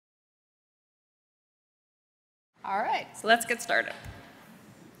All right, so let's get started.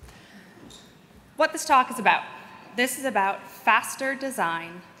 What this talk is about. This is about faster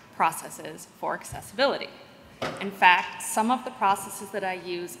design processes for accessibility. In fact, some of the processes that I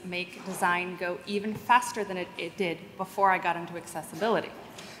use make design go even faster than it did before I got into accessibility,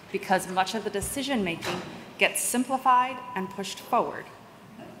 because much of the decision making gets simplified and pushed forward,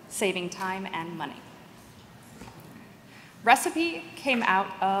 saving time and money. Recipe came out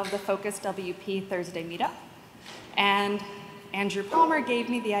of the Focus WP Thursday meetup, and Andrew Palmer gave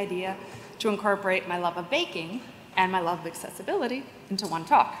me the idea to incorporate my love of baking and my love of accessibility into one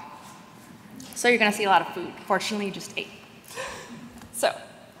talk. So you're going to see a lot of food. Fortunately, you just ate. So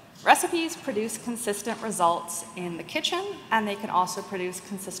recipes produce consistent results in the kitchen, and they can also produce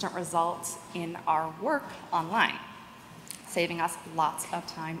consistent results in our work online, saving us lots of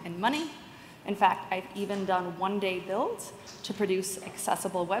time and money. In fact, I've even done one-day builds to produce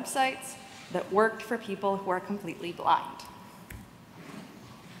accessible websites that worked for people who are completely blind.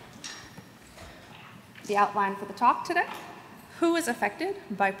 The outline for the talk today: who is affected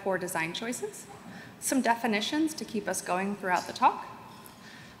by poor design choices, some definitions to keep us going throughout the talk,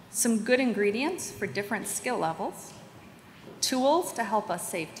 some good ingredients for different skill levels, tools to help us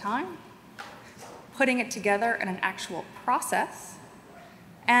save time, putting it together in an actual process,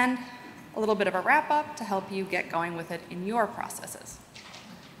 and a little bit of a wrap-up to help you get going with it in your processes.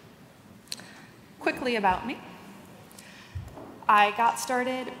 Quickly about me. I got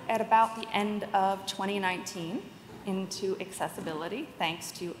started at about the end of 2019 into accessibility,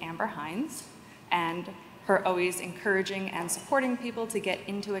 thanks to Amber Hines and her always encouraging and supporting people to get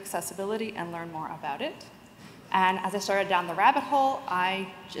into accessibility and learn more about it. And as I started down the rabbit hole, I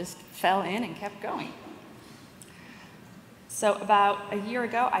just fell in and kept going. So about a year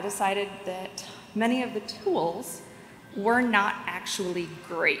ago, I decided that many of the tools were not actually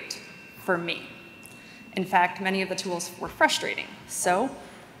great for me. In fact, many of the tools were frustrating. So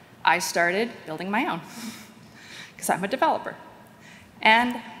I started building my own, because I'm a developer.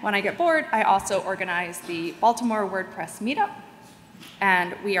 And when I get bored, I also organize the Baltimore WordPress meetup,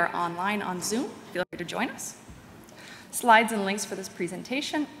 and we are online on Zoom. Feel free to join us. Slides and links for this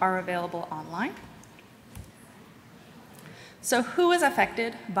presentation are available online. So who is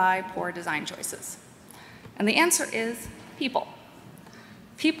affected by poor design choices? And the answer is people.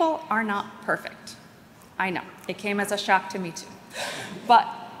 People are not perfect. I know, it came as a shock to me too. But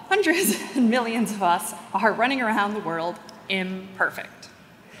hundreds and millions of us are running around the world imperfect.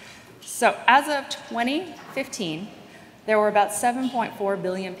 So as of 2015, there were about 7.4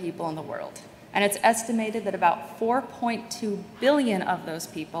 billion people in the world. And it's estimated that about 4.2 billion of those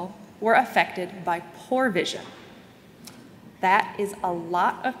people were affected by poor vision. That is a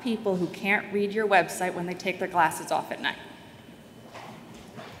lot of people who can't read your website when they take their glasses off at night.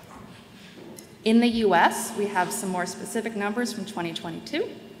 In the US, we have some more specific numbers from 2022.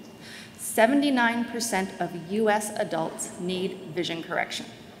 79% of US adults need vision correction.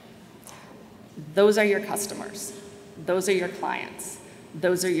 Those are your customers. Those are your clients.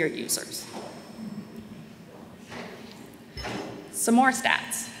 Those are your users. Some more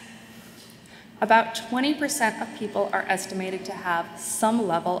stats. About 20% of people are estimated to have some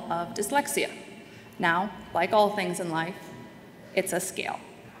level of dyslexia. Now, like all things in life, it's a scale.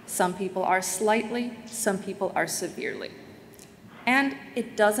 Some people are slightly, some people are severely. And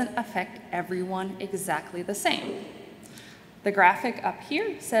it doesn't affect everyone exactly the same. The graphic up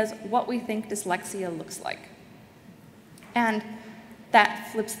here says what we think dyslexia looks like. And that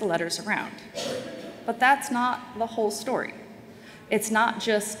flips the letters around. But that's not the whole story. It's not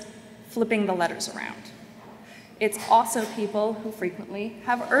just flipping the letters around. It's also people who frequently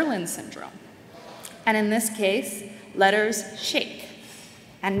have Erlen syndrome. And in this case, letters shake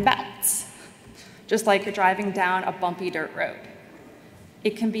and bounce, just like you're driving down a bumpy dirt road.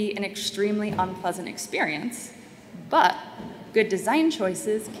 It can be an extremely unpleasant experience, but good design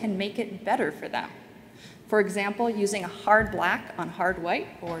choices can make it better for them. For example, using a hard black on hard white,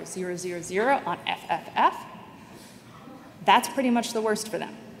 or 000 on FFF, that's pretty much the worst for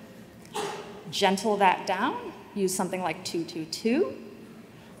them. Gentle that down, use something like 222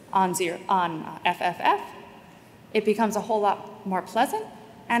 on FFF. It becomes a whole lot more pleasant,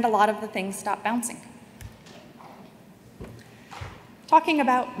 and a lot of the things stop bouncing. Talking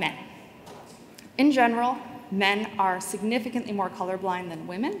about men. In general, men are significantly more colorblind than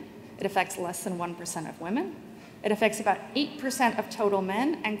women. It affects less than 1% of women. It affects about 8% of total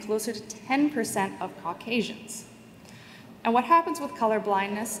men and closer to 10% of Caucasians. And what happens with color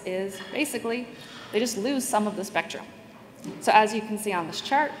blindness is basically they just lose some of the spectrum. So as you can see on this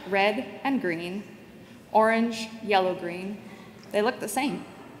chart, red and green, orange, yellow, green, they look the same.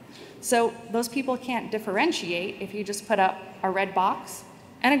 So those people can't differentiate if you just put up a red box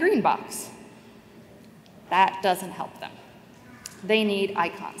and a green box. That doesn't help them. They need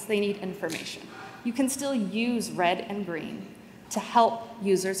icons, they need information. You can still use red and green to help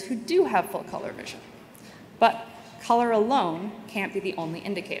users who do have full color vision. But color alone can't be the only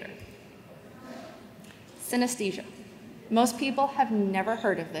indicator. Synesthesia. Most people have never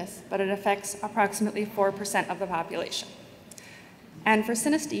heard of this, but it affects approximately 4% of the population. And for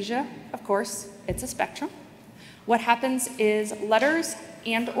synesthesia, of course, it's a spectrum. What happens is letters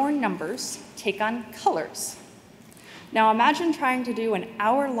and/or numbers take on colors. Now imagine trying to do an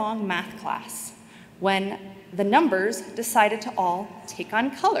hour-long math class when the numbers decided to all take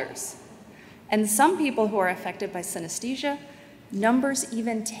on colors. And some people who are affected by synesthesia, numbers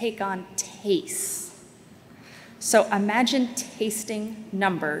even take on tastes. So imagine tasting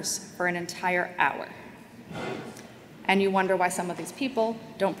numbers for an entire hour. And you wonder why some of these people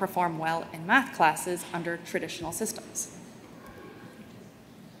don't perform well in math classes under traditional systems.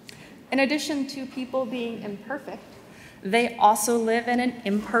 In addition to people being imperfect, they also live in an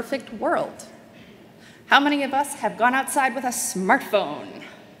imperfect world. How many of us have gone outside with a smartphone?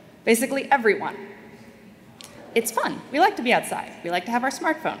 Basically everyone. It's fun. We like to be outside. We like to have our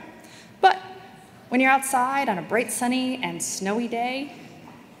smartphone. But when you're outside on a bright, sunny, and snowy day,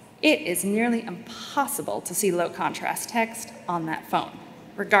 it is nearly impossible to see low contrast text on that phone,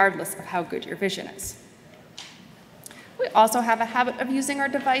 regardless of how good your vision is. We also have a habit of using our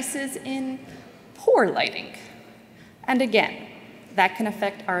devices in poor lighting. And again, that can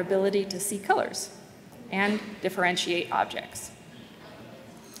affect our ability to see colors and differentiate objects.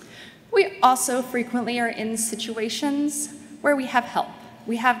 We also frequently are in situations where we have help,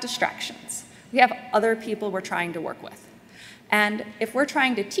 we have distractions, we have other people we're trying to work with. And if we're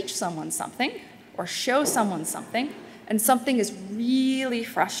trying to teach someone something or show someone something, and something is really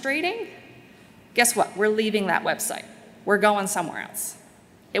frustrating, guess what? We're leaving that website. We're going somewhere else.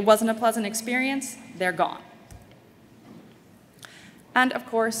 It wasn't a pleasant experience, they're gone. And of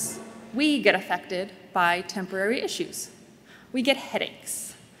course, we get affected by temporary issues. We get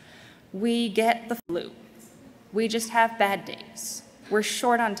headaches. We get the flu. We just have bad days. We're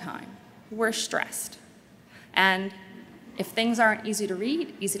short on time. We're stressed. And if things aren't easy to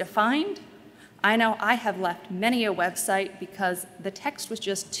read, easy to find, I know I have left many a website because the text was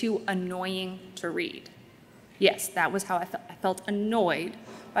just too annoying to read. Yes, that was how I felt. I felt annoyed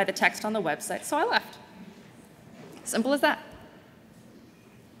by the text on the website, so I left. Simple as that.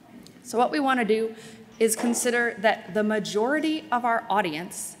 So what we want to do is consider that the majority of our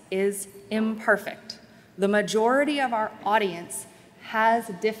audience is imperfect. The majority of our audience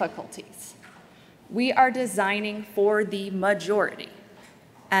has difficulties. We are designing for the majority,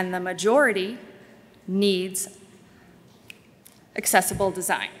 and the majority needs accessible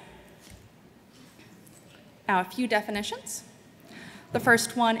design. Now, a few definitions. The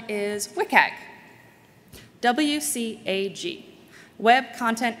first one is WCAG, WCAG, Web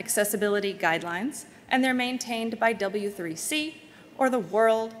Content Accessibility Guidelines, and they're maintained by W3C, or the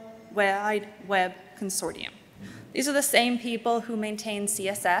World Wide Web Consortium. These are the same people who maintain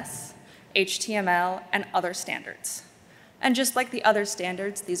CSS, HTML, and other standards. And just like the other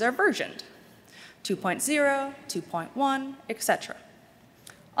standards, these are versioned, 2.0, 2.1, etc.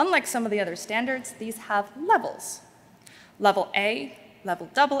 Unlike some of the other standards, these have levels. Level A, level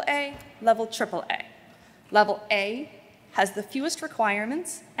AA, level AAA. Level A has the fewest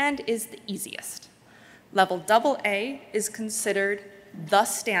requirements and is the easiest. Level AA is considered the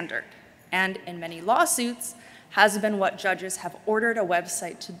standard, and in many lawsuits has been what judges have ordered a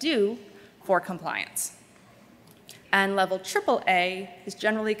website to do for compliance. And level AAA is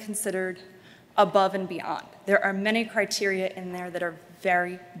generally considered above and beyond. There are many criteria in there that are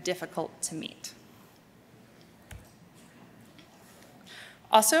very difficult to meet.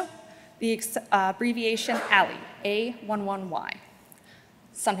 Also, the abbreviation ALLY, A11Y,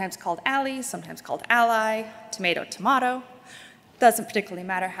 sometimes called ALLY, sometimes called Ally, tomato, tomato. Doesn't particularly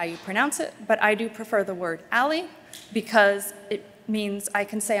matter how you pronounce it, but I do prefer the word ALLY because it means I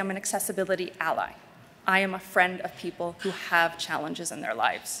can say I'm an accessibility ally. I am a friend of people who have challenges in their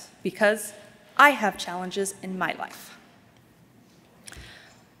lives because I have challenges in my life.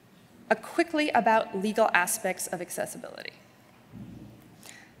 Quickly about legal aspects of accessibility.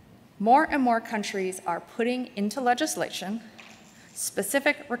 More and more countries are putting into legislation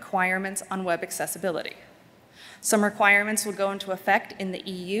specific requirements on web accessibility. Some requirements will go into effect in the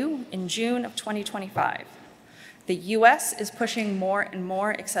EU in June of 2025. The US is pushing more and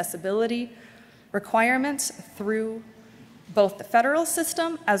more accessibility requirements through both the federal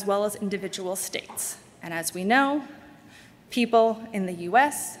system as well as individual states. And as we know, People in the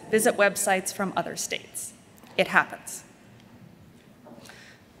US visit websites from other states. It happens.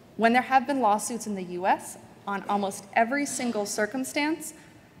 When there have been lawsuits in the US, on almost every single circumstance,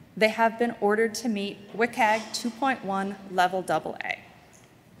 they have been ordered to meet WCAG 2.1 level AA.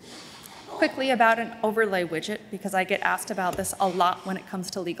 Quickly about an overlay widget, because I get asked about this a lot when it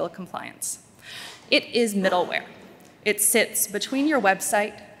comes to legal compliance. It is middleware. It sits between your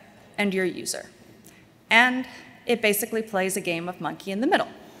website and your user. And it basically plays a game of monkey in the middle.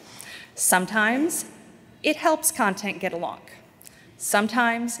 Sometimes it helps content get along.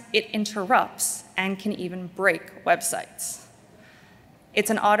 Sometimes it interrupts and can even break websites. It's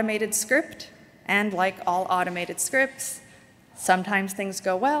an automated script, and like all automated scripts, sometimes things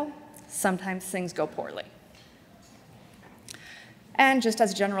go well, sometimes things go poorly. And just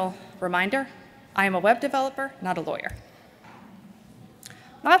as a general reminder, I am a web developer, not a lawyer.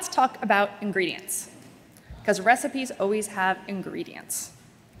 Now let's talk about ingredients, because recipes always have ingredients.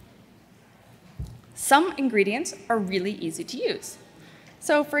 Some ingredients are really easy to use.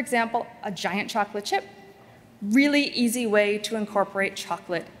 So for example, a giant chocolate chip, really easy way to incorporate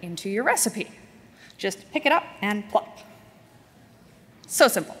chocolate into your recipe. Just pick it up and plop. So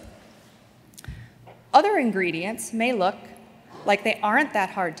simple. Other ingredients may look like they aren't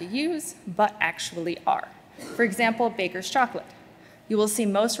that hard to use, but actually are. For example, baker's chocolate. You will see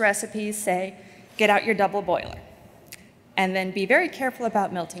most recipes say, get out your double boiler. And then be very careful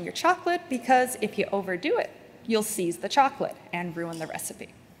about melting your chocolate, because if you overdo it, you'll seize the chocolate and ruin the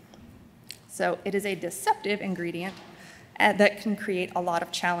recipe. So it is a deceptive ingredient that can create a lot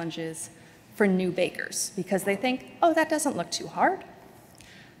of challenges for new bakers, because they think, oh, that doesn't look too hard.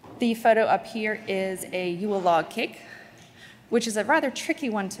 The photo up here is a Yule log cake, which is a rather tricky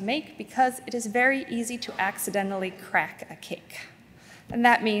one to make because it is very easy to accidentally crack a cake. And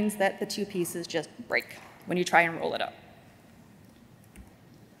that means that the two pieces just break when you try and roll it up.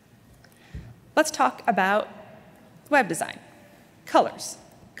 Let's talk about web design. Colors.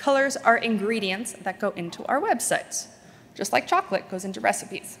 Colors are ingredients that go into our websites, just like chocolate goes into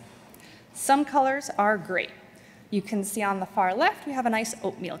recipes. Some colors are great. You can see on the far left, we have a nice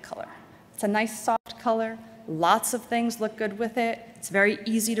oatmeal color. It's a nice soft color. Lots of things look good with it. It's very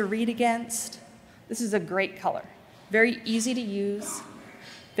easy to read against. This is a great color. Very easy to use.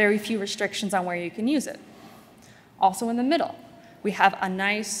 Very few restrictions on where you can use it. Also in the middle, we have a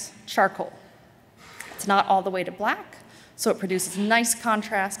nice charcoal. It's not all the way to black, so it produces nice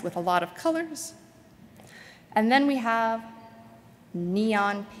contrast with a lot of colors. And then we have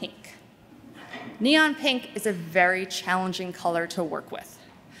neon pink. Neon pink is a very challenging color to work with.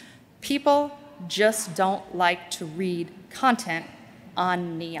 People just don't like to read content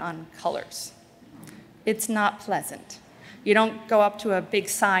on neon colors. It's not pleasant. You don't go up to a big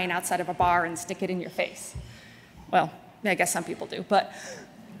sign outside of a bar and stick it in your face. Well, I guess some people do, but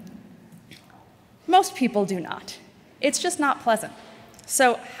most people do not. It's just not pleasant.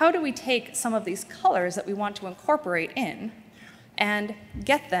 So how do we take some of these colors that we want to incorporate in and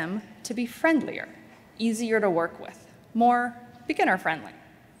get them to be friendlier, easier to work with, more beginner-friendly?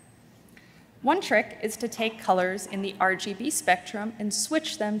 One trick is to take colors in the RGB spectrum and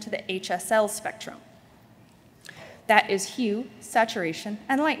switch them to the HSL spectrum. That is hue, saturation,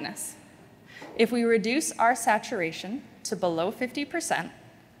 and lightness. If we reduce our saturation to below 50%,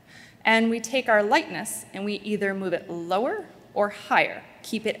 and we take our lightness and we either move it lower or higher,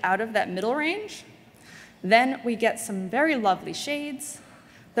 keep it out of that middle range, then we get some very lovely shades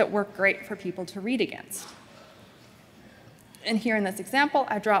that work great for people to read against. And here in this example,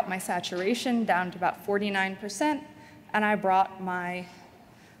 I dropped my saturation down to about 49%, and I brought my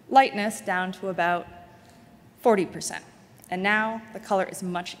lightness down to about 40%. And now the color is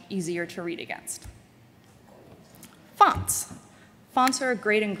much easier to read against. Fonts. Fonts are a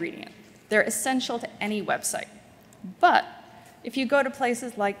great ingredient. They're essential to any website. But if you go to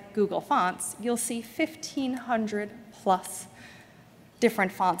places like Google Fonts, you'll see 1,500 plus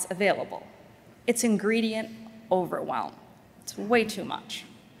different fonts available. It's ingredient overwhelm. It's way too much.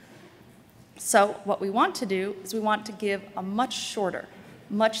 So what we want to do is we want to give a much shorter,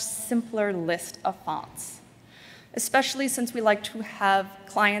 much simpler list of fonts, especially since we like to have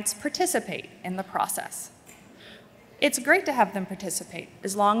clients participate in the process. It's great to have them participate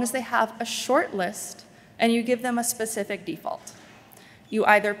as long as they have a short list and you give them a specific default. You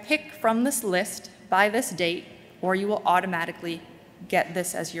either pick from this list by this date, or you will automatically get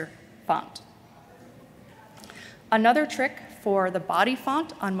this as your font. Another trick for the body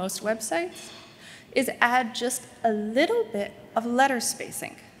font on most websites is add just a little bit of letter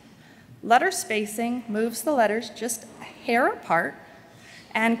spacing. Letter spacing moves the letters just a hair apart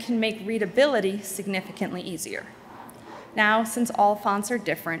and can make readability significantly easier. Now, since all fonts are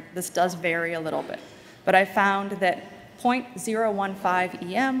different, this does vary a little bit, but I found that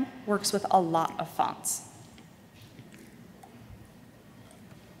 0.015 EM works with a lot of fonts.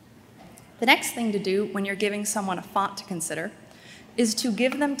 The next thing to do when you're giving someone a font to consider is to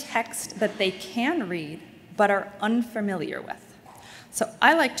give them text that they can read but are unfamiliar with. So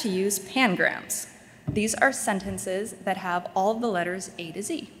I like to use pangrams. These are sentences that have all of the letters A to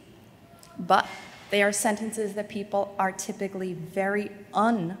Z, but they are sentences that people are typically very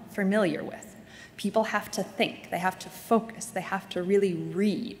unfamiliar with. People have to think, they have to focus, they have to really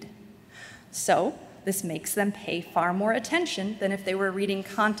read. So this makes them pay far more attention than if they were reading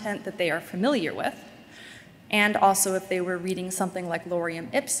content that they are familiar with, and also if they were reading something like Lorem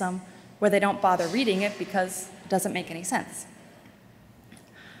Ipsum, where they don't bother reading it because it doesn't make any sense.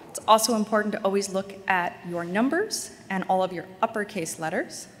 It's also important to always look at your numbers and all of your uppercase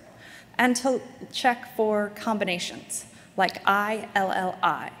letters, and to check for combinations like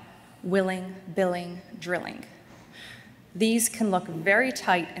I, willing, billing, drilling. These can look very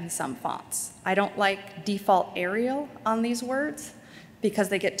tight in some fonts. I don't like default Arial on these words because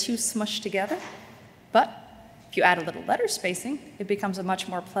they get too smushed together, but if you add a little letter spacing, it becomes a much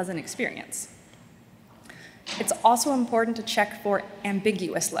more pleasant experience. It's also important to check for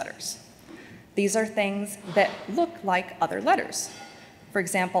ambiguous letters. These are things that look like other letters. For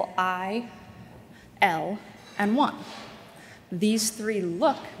example, I, L, and 1. These three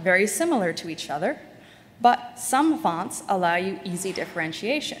look very similar to each other, but some fonts allow you easy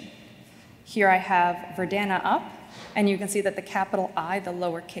differentiation. Here I have Verdana up, and you can see that the capital I, the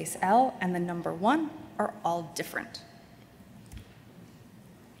lowercase l, and the number 1 are all different.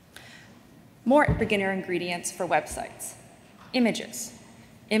 More beginner ingredients for websites. Images.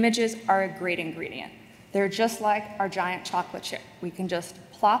 Images are a great ingredient. They're just like our giant chocolate chip. We can just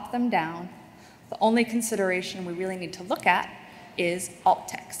plop them down. The only consideration we really need to look at is alt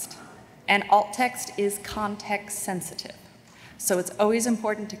text. And alt text is context sensitive. So it's always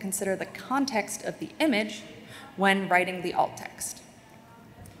important to consider the context of the image when writing the alt text.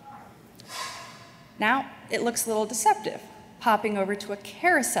 Now, it looks a little deceptive, popping over to a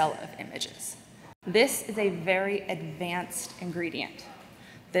carousel of images. This is a very advanced ingredient.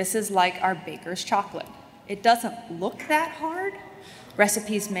 This is like our baker's chocolate. It doesn't look that hard.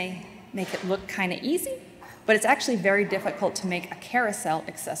 Recipes may make it look kind of easy, but it's actually very difficult to make a carousel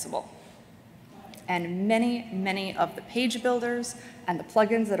accessible. And many of the page builders and the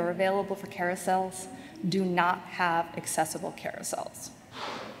plugins that are available for carousels do not have accessible carousels.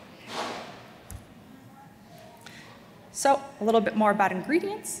 So a little bit more about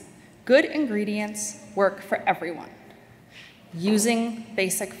ingredients. Good ingredients work for everyone. Using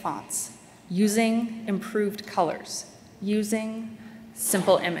basic fonts, using improved colors, using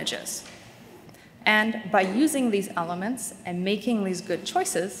simple images. And by using these elements and making these good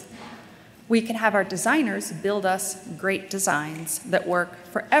choices, we can have our designers build us great designs that work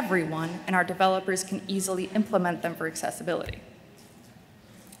for everyone, and our developers can easily implement them for accessibility.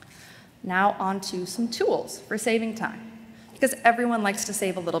 Now on to some tools for saving time, because everyone likes to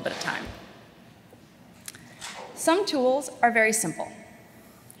save a little bit of time. Some tools are very simple,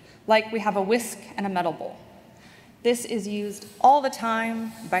 like we have a whisk and a metal bowl. This is used all the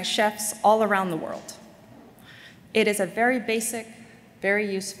time by chefs all around the world. It is a very basic,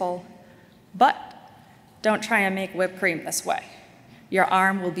 very useful, but don't try and make whipped cream this way. Your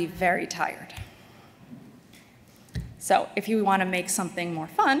arm will be very tired. So if you want to make something more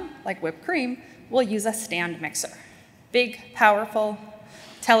fun, like whipped cream, we'll use a stand mixer. Big, powerful,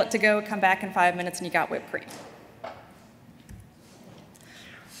 tell it to go, come back in 5 minutes, and you got whipped cream.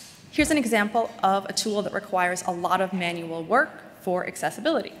 Here's an example of a tool that requires a lot of manual work for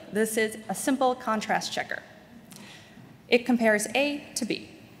accessibility. This is a simple contrast checker. It compares A to B,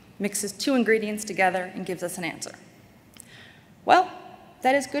 mixes two ingredients together, and gives us an answer. Well,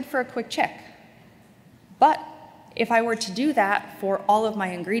 that is good for a quick check. But if I were to do that for all of my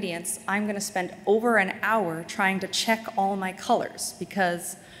ingredients, I'm going to spend over an hour trying to check all my colors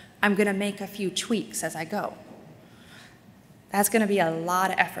because I'm going to make a few tweaks as I go. That's going to be a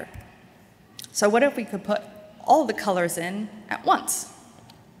lot of effort. So what if we could put all the colors in at once?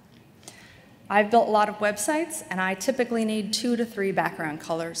 I've built a lot of websites, and I typically need 2 to 3 background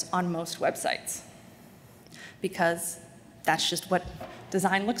colors on most websites because that's just what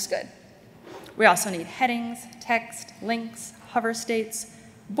design looks good. We also need headings, text, links, hover states,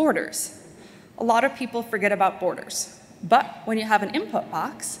 borders. A lot of people forget about borders, but when you have an input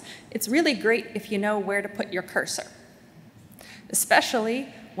box, it's really great if you know where to put your cursor,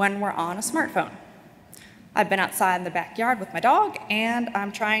 especially when we're on a smartphone. I've been outside in the backyard with my dog, and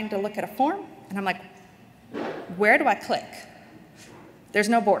I'm trying to look at a form, and I'm like, Where do I click? There's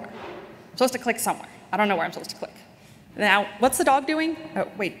no border. I'm supposed to click somewhere. I don't know where I'm supposed to click. Now, what's the dog doing? Oh,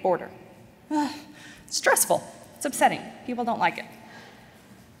 wait, border. It's stressful. It's upsetting. People don't like it.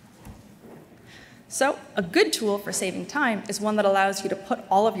 So a good tool for saving time is one that allows you to put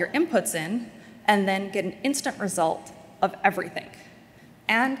all of your inputs in and then get an instant result of everything.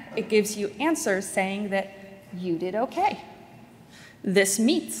 And it gives you answers saying that you did okay. This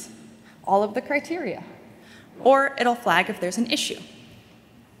meets all of the criteria. Or it'll flag if there's an issue.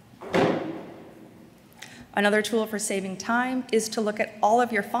 Another tool for saving time is to look at all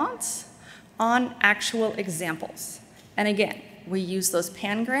of your fonts on actual examples. And again, we use those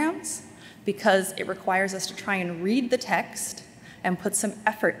pangrams because it requires us to try and read the text and put some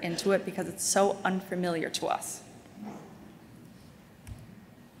effort into it because it's so unfamiliar to us.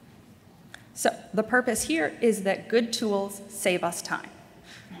 So the purpose here is that good tools save us time.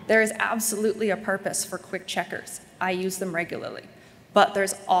 There is absolutely a purpose for quick checkers. I use them regularly. But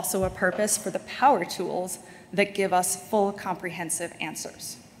there's also a purpose for the power tools that give us full comprehensive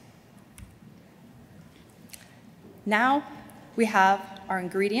answers. Now we have our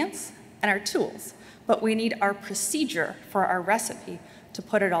ingredients and our tools, but we need our procedure for our recipe to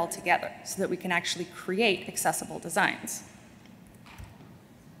put it all together so that we can actually create accessible designs.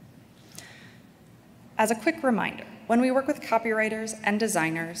 As a quick reminder, when we work with copywriters and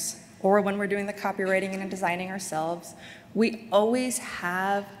designers, or when we're doing the copywriting and designing ourselves, we always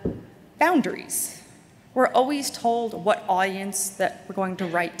have boundaries. We're always told what audience that we're going to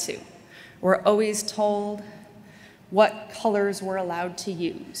write to. We're always told what colors we're allowed to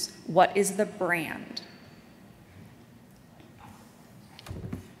use. What is the brand?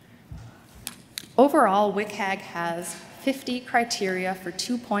 Overall, WCAG has 50 criteria for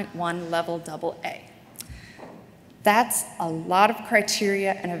 2.1 level AA. That's a lot of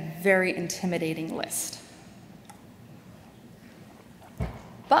criteria and a very intimidating list.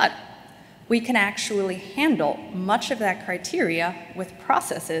 But we can actually handle much of that criteria with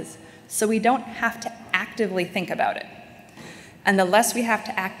processes so we don't have to actively think about it. And the less we have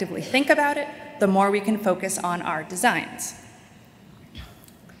to actively think about it, the more we can focus on our designs.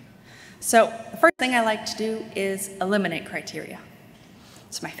 So the first thing I like to do is eliminate criteria.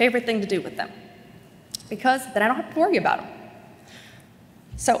 It's my favorite thing to do with them, because then I don't have to worry about them.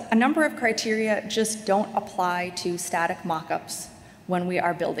 So a number of criteria just don't apply to static mockups when we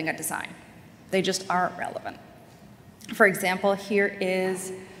are building a design. They just aren't relevant. For example, here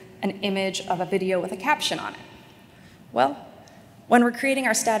is an image of a video with a caption on it. Well, when we're creating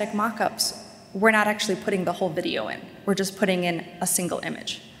our static mockups, we're not actually putting the whole video in. We're just putting in a single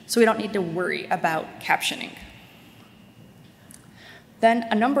image. So we don't need to worry about captioning. Then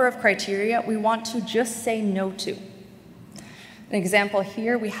a number of criteria we want to just say no to. An example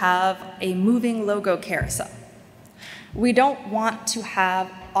here, we have a moving logo carousel. We don't want to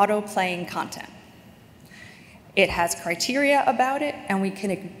have auto-playing content. It has criteria about it, and we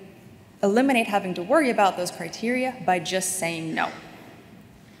can eliminate having to worry about those criteria by just saying no.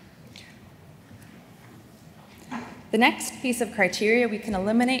 The next piece of criteria we can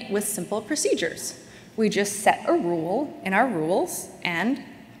eliminate with simple procedures. We just set a rule in our rules, and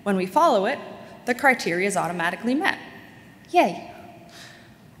when we follow it, the criteria is automatically met. Yay.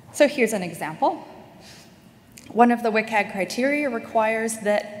 So here's an example. One of the WCAG criteria requires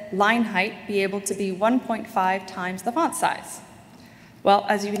that line height be able to be 1.5 times the font size. Well,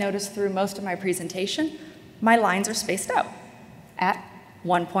 as you noticed through most of my presentation, my lines are spaced out at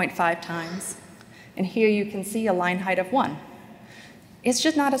 1.5 times. And here you can see a line height of 1. It's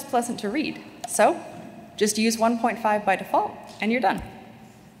just not as pleasant to read. So just use 1.5 by default, and you're done.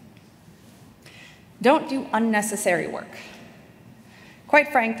 Don't do unnecessary work.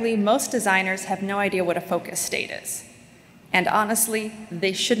 Quite frankly, most designers have no idea what a focus state is. And honestly,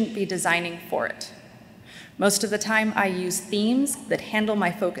 they shouldn't be designing for it. Most of the time, I use themes that handle my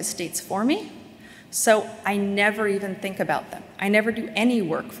focus states for me, so I never even think about them. I never do any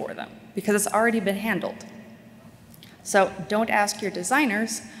work for them, because it's already been handled. So don't ask your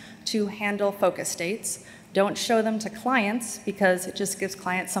designers to handle focus states. Don't show them to clients, because it just gives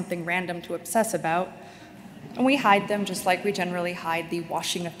clients something random to obsess about. And we hide them just like we generally hide the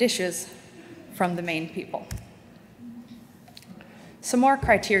washing of dishes from the main people. Some more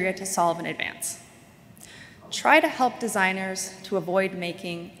criteria to solve in advance. Try to help designers to avoid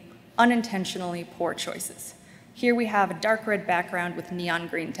making unintentionally poor choices. Here we have a dark red background with neon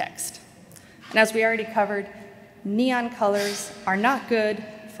green text. And as we already covered, neon colors are not good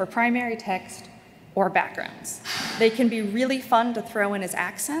for primary text or backgrounds. They can be really fun to throw in as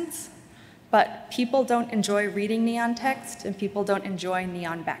accents, but people don't enjoy reading neon text, and people don't enjoy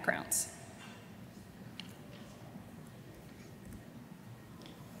neon backgrounds.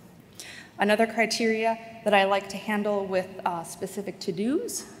 Another criteria that I like to handle with specific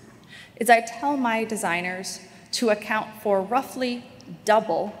to-dos is I tell my designers to account for roughly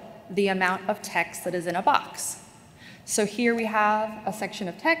double the amount of text that is in a box. So here we have a section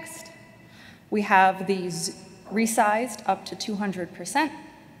of text. We have these resized up to 200%,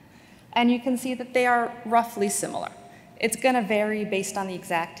 and you can see that they are roughly similar. It's going to vary based on the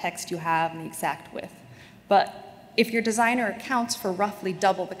exact text you have and the exact width. But if your designer accounts for roughly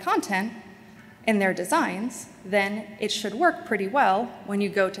double the content in their designs, then it should work pretty well when you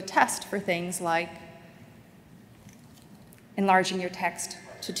go to test for things like enlarging your text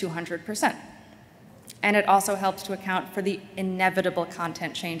to 200%. And it also helps to account for the inevitable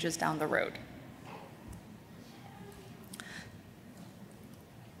content changes down the road.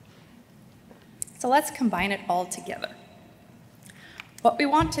 So let's combine it all together. What we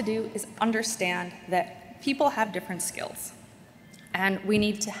want to do is understand that people have different skills, and we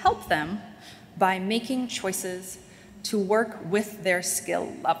need to help them by making choices to work with their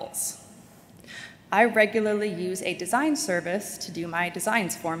skill levels. I regularly use a design service to do my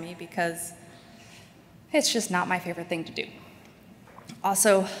designs for me because it's just not my favorite thing to do.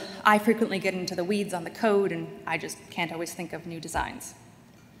 Also, I frequently get into the weeds on the code, and I just can't always think of new designs.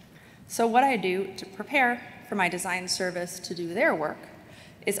 So what I do to prepare for my design service to do their work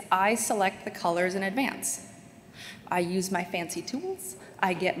is I select the colors in advance. I use my fancy tools,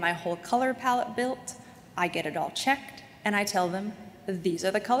 I get my whole color palette built, I get it all checked, and I tell them, these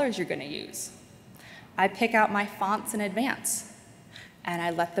are the colors you're going to use. I pick out my fonts in advance, and I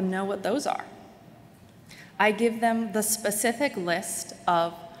let them know what those are. I give them the specific list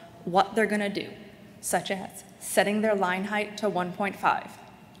of what they're going to do, such as setting their line height to 1.5,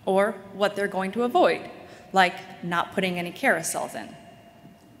 or what they're going to avoid, like not putting any carousels in.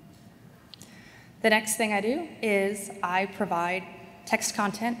 The next thing I do is I provide text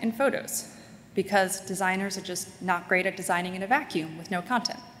content and photos, because designers are just not great at designing in a vacuum with no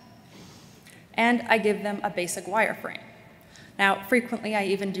content. And I give them a basic wireframe. Now, frequently I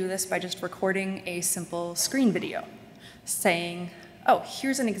even do this by just recording a simple screen video, saying, oh,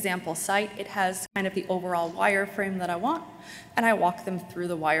 here's an example site. It has kind of the overall wireframe that I want, and I walk them through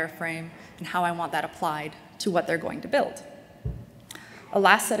the wireframe and how I want that applied to what they're going to build. A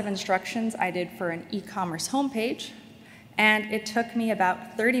last set of instructions I did for an e-commerce homepage, and it took me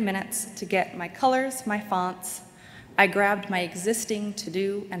about 30 minutes to get my colors, my fonts. I grabbed my existing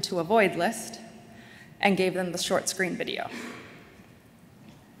to-do and to-avoid list and gave them the short screen video.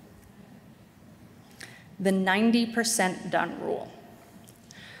 The 90% done rule.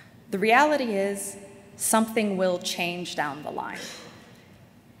 The reality is something will change down the line.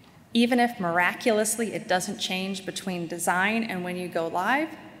 Even if miraculously it doesn't change between design and when you go live,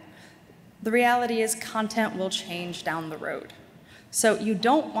 the reality is content will change down the road. So you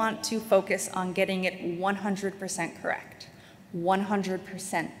don't want to focus on getting it 100% correct,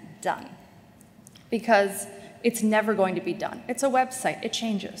 100% done, because it's never going to be done. It's a website, it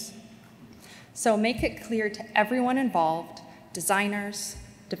changes. So make it clear to everyone involved, designers,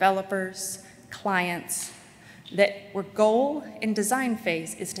 developers, clients, that our goal in design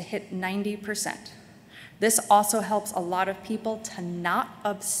phase is to hit 90%. This also helps a lot of people to not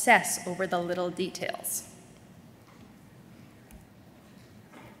obsess over the little details.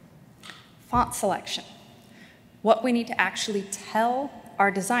 Font selection. What we need to actually tell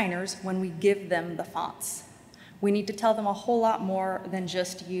our designers when we give them the fonts. We need to tell them a whole lot more than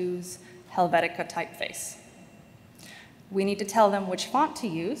just use Helvetica typeface. We need to tell them which font to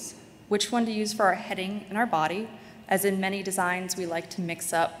use, which one to use for our heading and our body, as in many designs we like to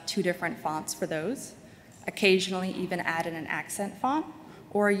mix up 2 different fonts for those, occasionally even add in an accent font,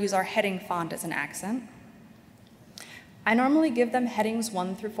 or use our heading font as an accent. I normally give them headings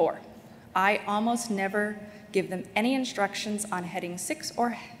 1 through 4. I almost never give them any instructions on heading 6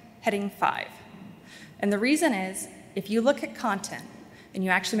 or heading 5. And the reason is, if you look at content and you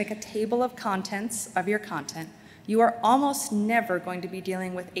actually make a table of contents of your content, you are almost never going to be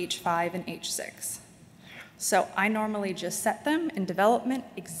dealing with H5 and H6. So I normally just set them in development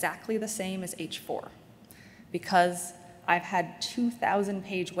exactly the same as H4, because I've had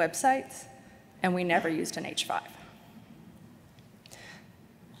 2,000-page websites and we never used an H5.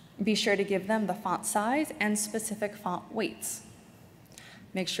 Be sure to give them the font size and specific font weights.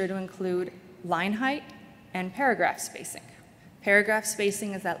 Make sure to include line height and paragraph spacing. Paragraph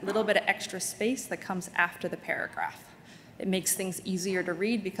spacing is that little bit of extra space that comes after the paragraph. It makes things easier to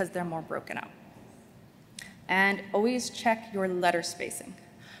read because they're more broken up. And always check your letter spacing.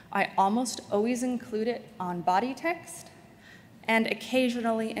 I almost always include it on body text and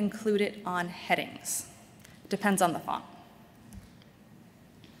occasionally include it on headings. Depends on the font.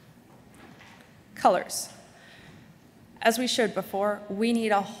 Colors. As we showed before, we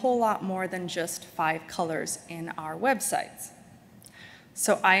need a whole lot more than just 5 colors in our websites.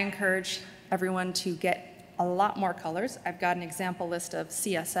 So I encourage everyone to get a lot more colors. I've got an example list of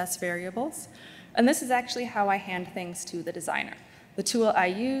CSS variables, and this is actually how I hand things to the designer. The tool I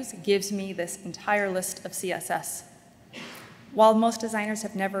use gives me this entire list of CSS. While most designers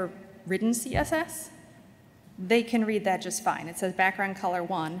have never written CSS, they can read that just fine. It says background color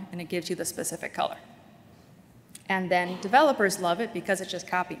 1, and it gives you the specific color. And then developers love it because it's just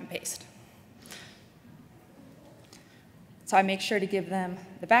copy and paste. So I make sure to give them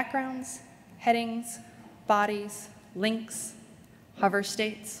the backgrounds, headings, bodies, links, hover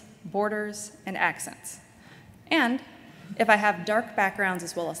states, borders, and accents. And if I have dark backgrounds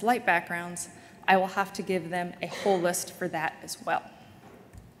as well as light backgrounds, I will have to give them a whole list for that as well.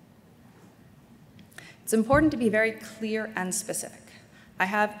 It's important to be very clear and specific. I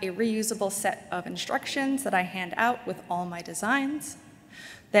have a reusable set of instructions that I hand out with all my designs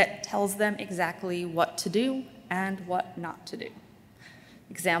that tells them exactly what to do and what not to do.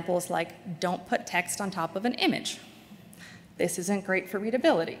 Examples like, don't put text on top of an image. This isn't great for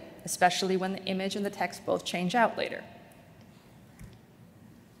readability, especially when the image and the text both change out later.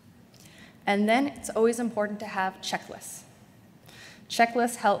 And then it's always important to have checklists.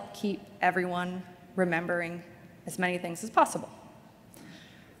 Checklists help keep everyone remembering as many things as possible.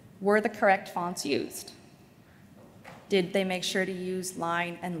 Were the correct fonts used? Did they make sure to use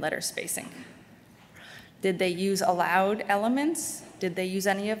line and letter spacing? Did they use allowed elements? Did they use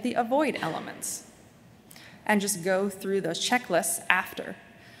any of the avoid elements? And just go through those checklists after.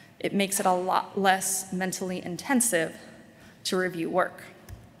 It makes it a lot less mentally intensive to review work.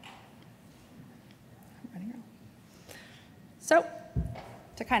 So,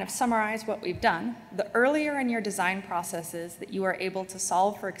 to kind of summarize what we've done, the earlier in your design processes that you are able to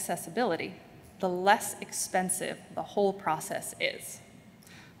solve for accessibility, the less expensive the whole process is.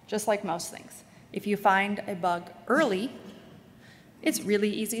 Just like most things. If you find a bug early, it's really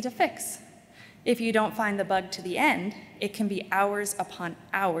easy to fix. If you don't find the bug to the end, it can be hours upon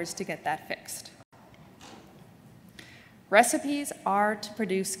hours to get that fixed. Recipes are to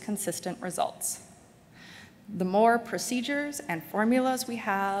produce consistent results. The more procedures and formulas we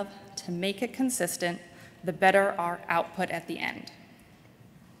have to make it consistent, the better our output at the end.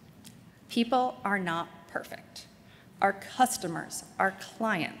 People are not perfect. Our customers, our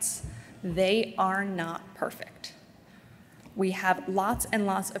clients, they are not perfect. We have lots and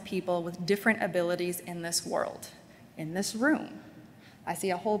lots of people with different abilities in this world. In this room, I see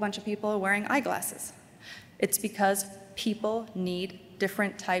a whole bunch of people wearing eyeglasses. It's because people need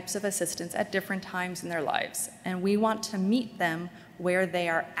different types of assistance at different times in their lives, and we want to meet them where they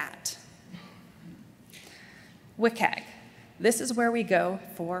are at. WCAG. This is where we go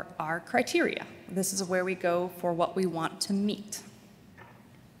for our criteria. This is where we go for what we want to meet.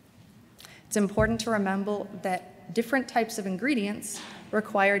 It's important to remember that different types of ingredients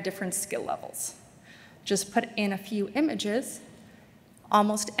require different skill levels. Just put in a few images,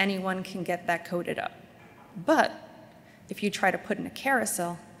 almost anyone can get that coded up. But if you try to put in a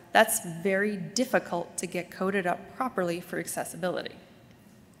carousel, that's very difficult to get coded up properly for accessibility.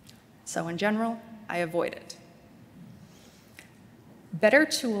 So in general, I avoid it. Better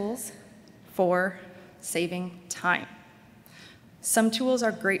tools for saving time. Some tools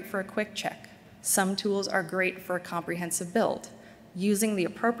are great for a quick check. Some tools are great for a comprehensive build. Using the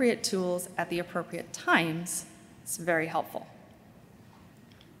appropriate tools at the appropriate times is very helpful.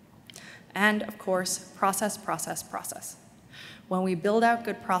 And of course, process, process, process. When we build out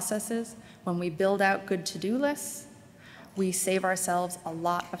good processes, when we build out good to-do lists, we save ourselves a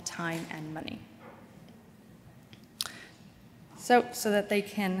lot of time and money. So that they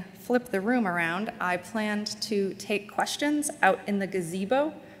can flip the room around, I planned to take questions out in the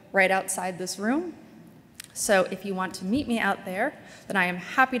gazebo right outside this room. So if you want to meet me out there, then I am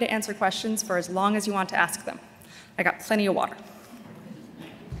happy to answer questions for as long as you want to ask them. I got plenty of water.